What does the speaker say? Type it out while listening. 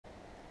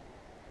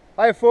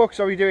Hiya folks,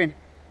 how are you doing?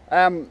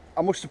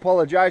 I must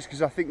apologise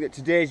because I think that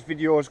today's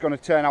video is going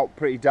to turn out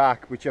pretty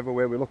dark, whichever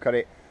way we look at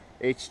it.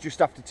 It's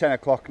just after 10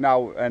 o'clock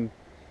now and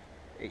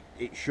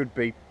it should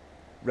be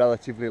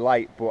relatively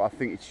light, but I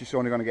think it's just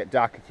only going to get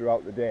darker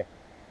throughout the day.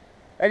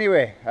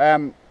 Anyway,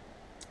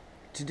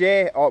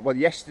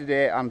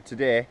 yesterday and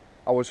today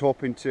I was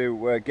hoping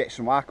to get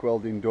some arc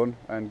welding done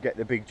and get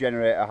the big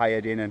generator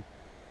hired in and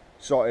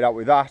sorted out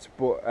with that,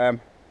 but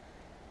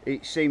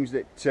it seems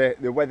that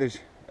the weather's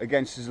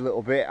against us a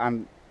little bit,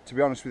 and to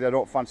be honest with you, I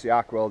don't fancy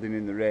arc welding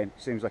in the rain.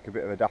 It seems like a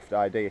bit of a daft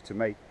idea to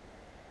me.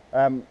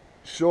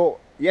 So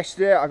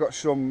yesterday I got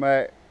some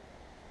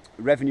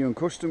revenue and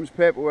customs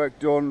paperwork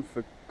done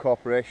for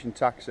corporation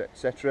tax,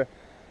 etc.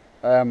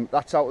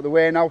 That's out of the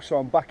way now, so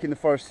I'm back in the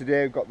forest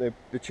today. I've got the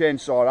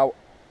chainsaw out,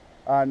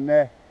 and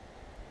I've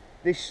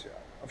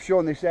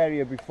shown this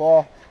area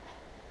before,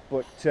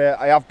 but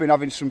I have been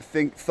having some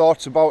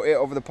thoughts about it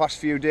over the past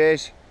few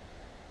days.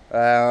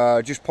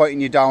 Just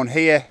pointing you down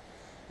here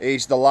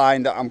is the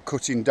line that I'm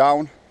cutting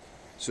down,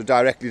 so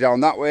directly down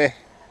that way.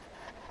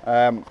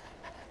 The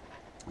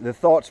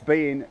thoughts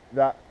being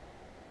that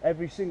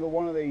every single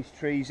one of these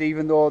trees,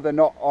 even though they're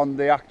not on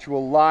the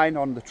actual line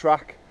on the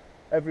track,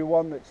 every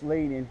one that's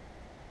leaning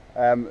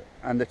and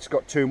that's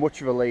got too much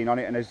of a lean on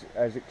it and is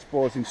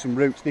exposing some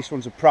roots. This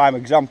one's a prime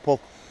example.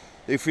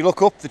 If we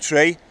look up the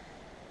tree,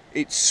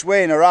 it's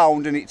swaying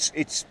around and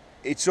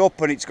it's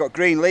up and it's got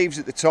green leaves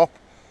at the top,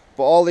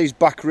 but all these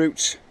back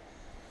roots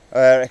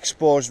are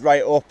exposed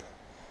right up.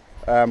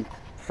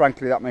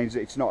 Frankly, that means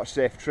that it's not a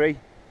safe tree.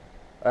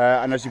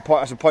 And as I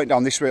point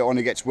down this way, it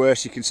only gets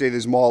worse. You can see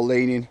there's more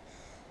leaning,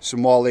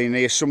 some more leaning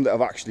here, some that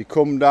have actually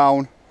come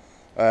down.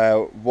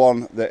 Another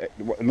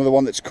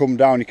one that's come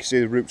down, you can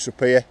see the roots up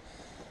here,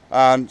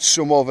 and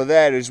some over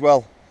there as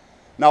well.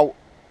 Now,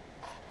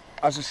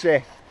 as I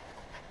say,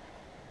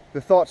 the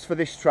thoughts for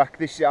this track,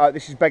 this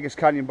is Beggars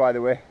Canyon, by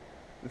the way.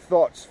 The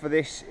thoughts for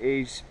this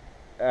is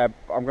I'm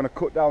going to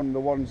cut down the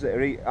ones that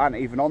aren't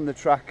even on the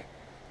track,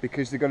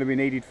 because they're going to be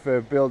needed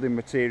for building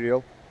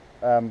material.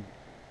 I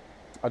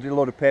did a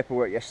load of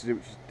paperwork yesterday,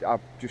 which I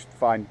just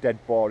find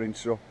dead boring,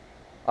 so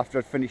after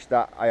I'd finished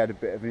that I had a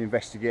bit of an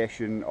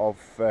investigation of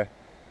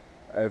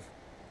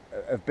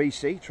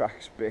BC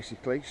tracks,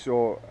 basically.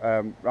 So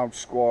around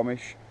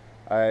Squamish,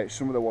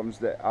 some of the ones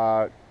that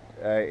are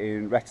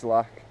in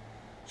Rettalack,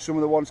 some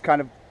of the ones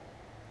kind of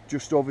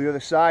just over the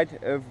other side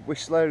of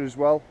Whistler as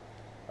well.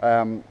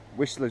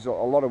 Whistler's a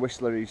lot of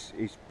Whistler is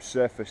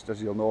surfaced, as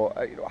you'll know.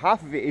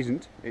 Half of it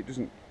isn't. It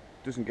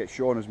doesn't get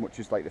shown as much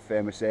as like the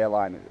famous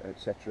airline,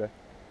 etc.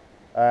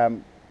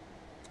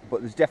 But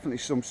there's definitely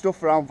some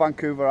stuff around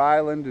Vancouver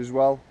Island as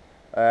well.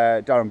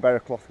 Darren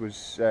Berracloth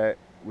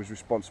was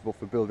responsible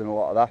for building a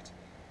lot of that.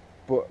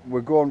 But we're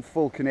going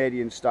full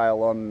Canadian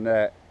style on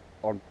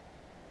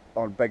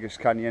Beggars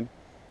Canyon.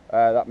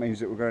 That means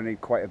that we're going to need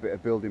quite a bit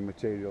of building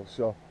material.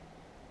 So,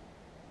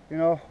 you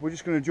know, we're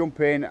just going to jump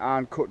in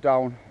and cut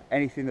down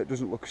anything that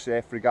doesn't look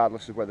safe,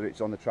 regardless of whether it's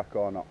on the track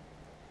or not.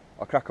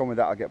 I'll crack on with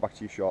that. I'll get back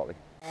to you shortly.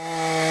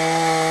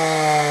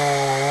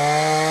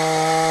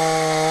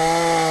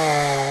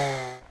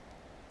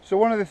 So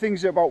one of the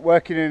things about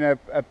working in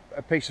a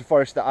piece of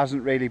forest that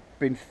hasn't really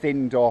been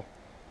thinned or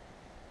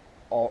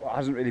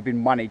hasn't really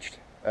been managed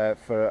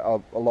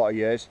for a lot of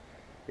years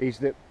is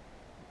that,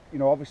 you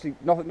know, obviously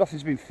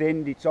nothing's been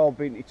thinned. It's all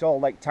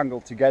like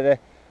tangled together,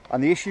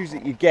 and the issues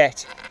that you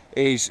get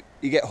is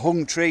you get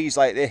hung trees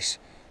like this.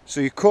 So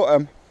you cut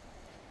them,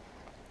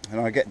 and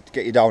I'll get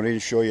you down here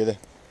and show you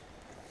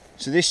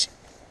so this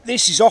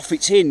is off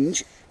its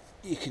hinge,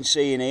 you can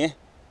see in here,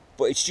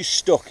 but it's just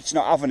stuck, it's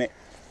not having it.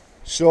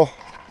 So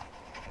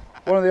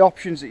one of the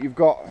options that you've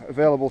got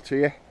available to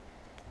you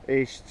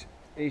is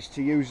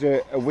to use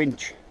a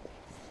winch.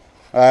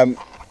 You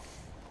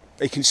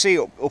can see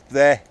up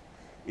there,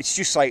 it's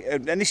just like,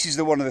 and this is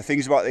one of the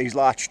things about these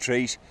larch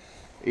trees,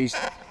 is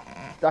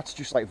that's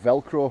just like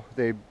Velcro.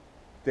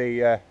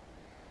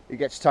 It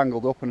gets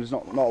tangled up and there's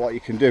not a lot you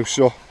can do.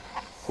 So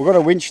we're going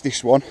to winch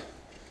this one,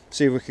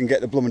 see if we can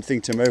get the blooming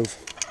thing to move.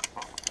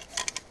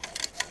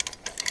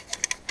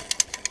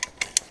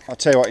 I'll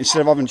tell you what,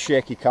 instead of having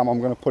shaky cam, I'm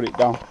going to put it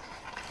down.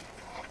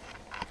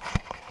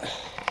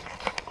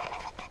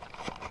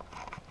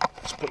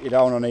 Let's put you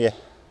down on here,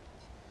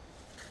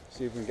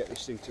 see if we can get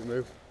this thing to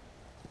move.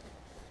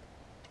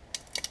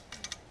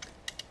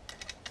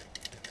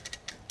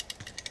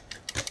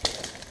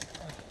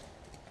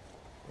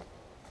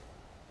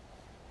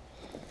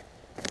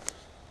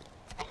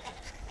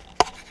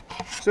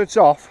 So it's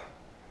off.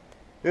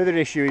 The other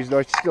issue is though,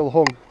 it's still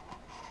hung.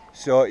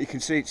 So you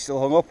can see it's still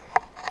hung up.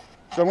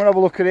 So I'm going to have a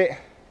look at it,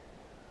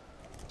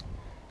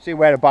 see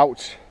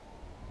whereabouts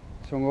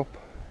it's hung up.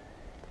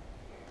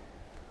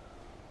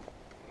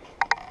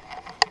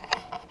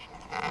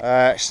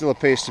 It still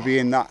appears to be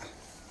in that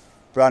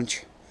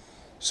branch.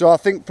 So I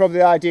think probably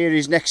the idea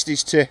is next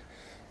is to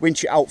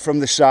winch it out from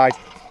the side.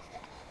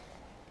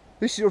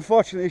 This is,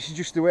 unfortunately, this is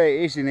just the way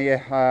it is in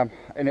here,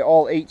 and it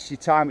all eats your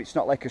time. It's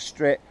not like a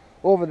straight.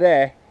 Over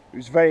there, it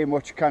was very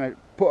much kind of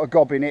put a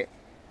gob in it,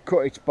 cut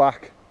its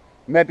back,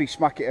 maybe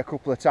smack it a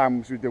couple of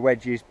times with the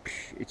wedges,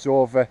 it's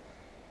over.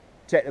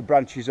 Take the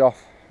branches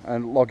off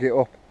and log it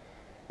up.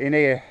 In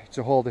here it's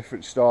a whole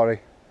different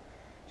story.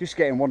 Just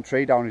getting one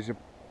tree down is a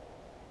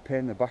pain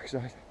in the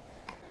backside.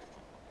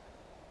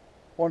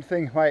 One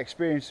thing my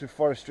experience with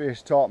forestry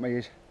has taught me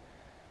is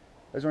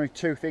there's only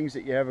two things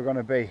that you're ever going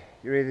to be.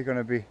 You're either going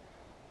to be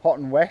hot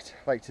and wet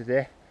like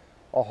today,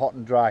 or hot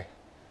and dry.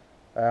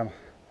 I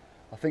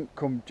think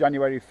come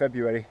January,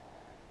 February,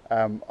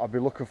 I'll be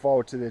looking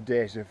forward to the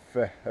days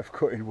of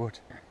cutting wood,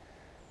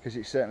 because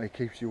it certainly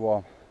keeps you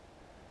warm.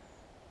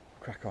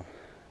 Crack on.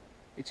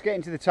 It's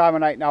getting to the time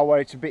of night now where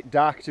it's a bit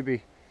dark to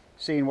be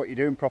seeing what you're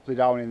doing properly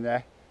down in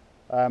there.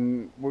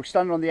 We're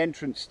standing on the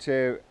entrance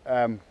to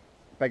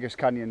Beggars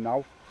Canyon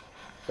now.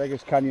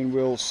 Beggars Canyon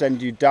will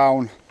send you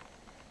down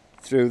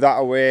through that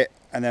away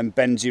and then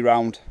bends you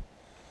round.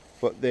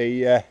 But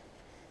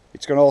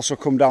it's going to also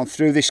come down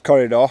through this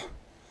corridor,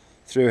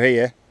 through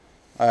here.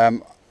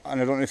 And I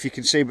don't know if you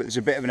can see, but there's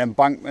a bit of an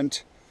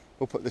embankment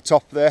up at the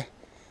top there.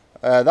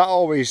 That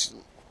always,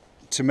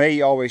 to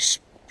me, always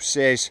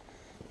says,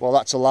 well,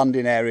 that's a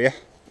landing area.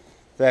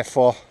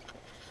 Therefore,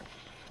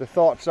 the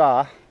thoughts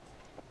are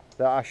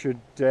that I should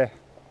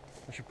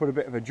put a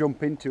bit of a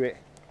jump into it,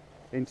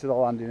 into the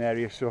landing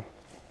area. So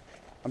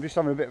I'm just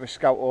having a bit of a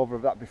scout over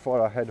of that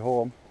before I head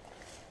home.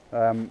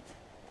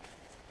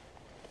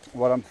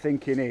 What I'm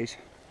thinking is,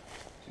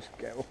 just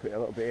get up it a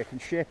little bit. I can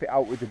shape it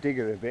out with the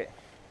digger a bit.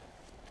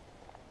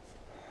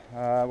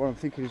 What I'm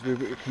thinking is we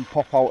can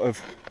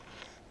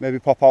maybe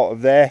pop out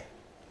of there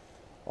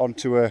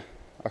onto a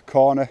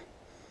corner,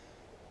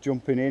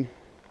 jumping in,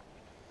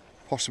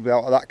 possibly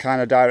out of that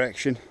kind of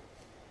direction,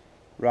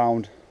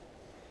 round.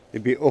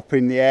 It'd be up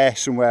in the air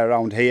somewhere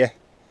around here,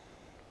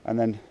 and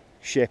then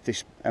shape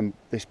this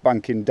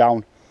banking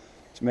down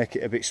to make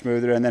it a bit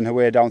smoother, and then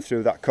away down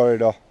through that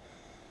corridor.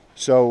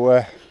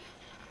 So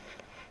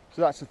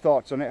that's the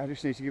thoughts on it. I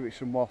just need to give it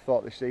some more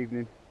thought this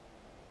evening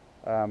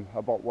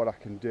about what I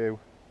can do.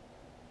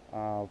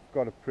 I've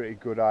got a pretty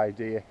good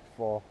idea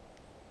for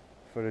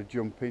a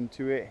jump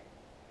into it.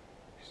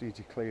 Just need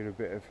to clear a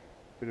bit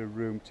of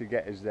room to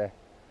get us there.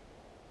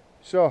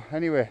 So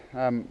anyway,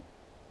 I'll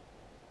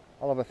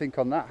have a think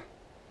on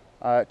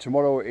that.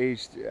 Tomorrow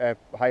is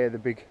hire the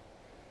big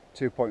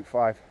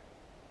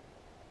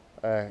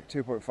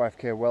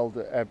 2.5k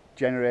weld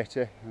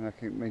generator, and I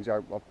think it means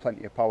I'll have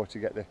plenty of power to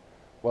get the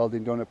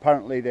welding done.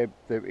 Apparently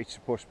it's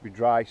supposed to be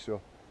dry, so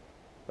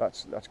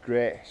that's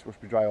great. It's supposed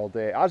to be dry all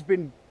day. It has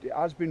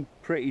been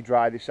pretty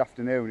dry this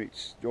afternoon.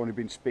 It's only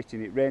been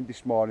spitting. It rained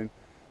this morning,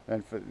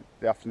 and for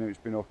the afternoon it's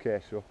been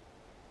okay. So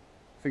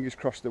fingers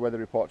crossed the weather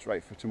report's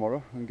right for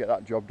tomorrow, and get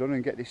that job done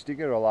and get this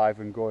digger alive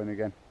and going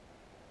again.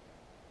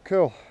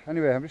 Cool.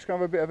 Anyway, I'm just going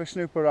to have a bit of a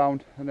snoop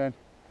around, and then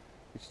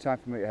it's time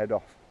for me to head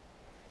off.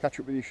 Catch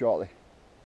up with you shortly.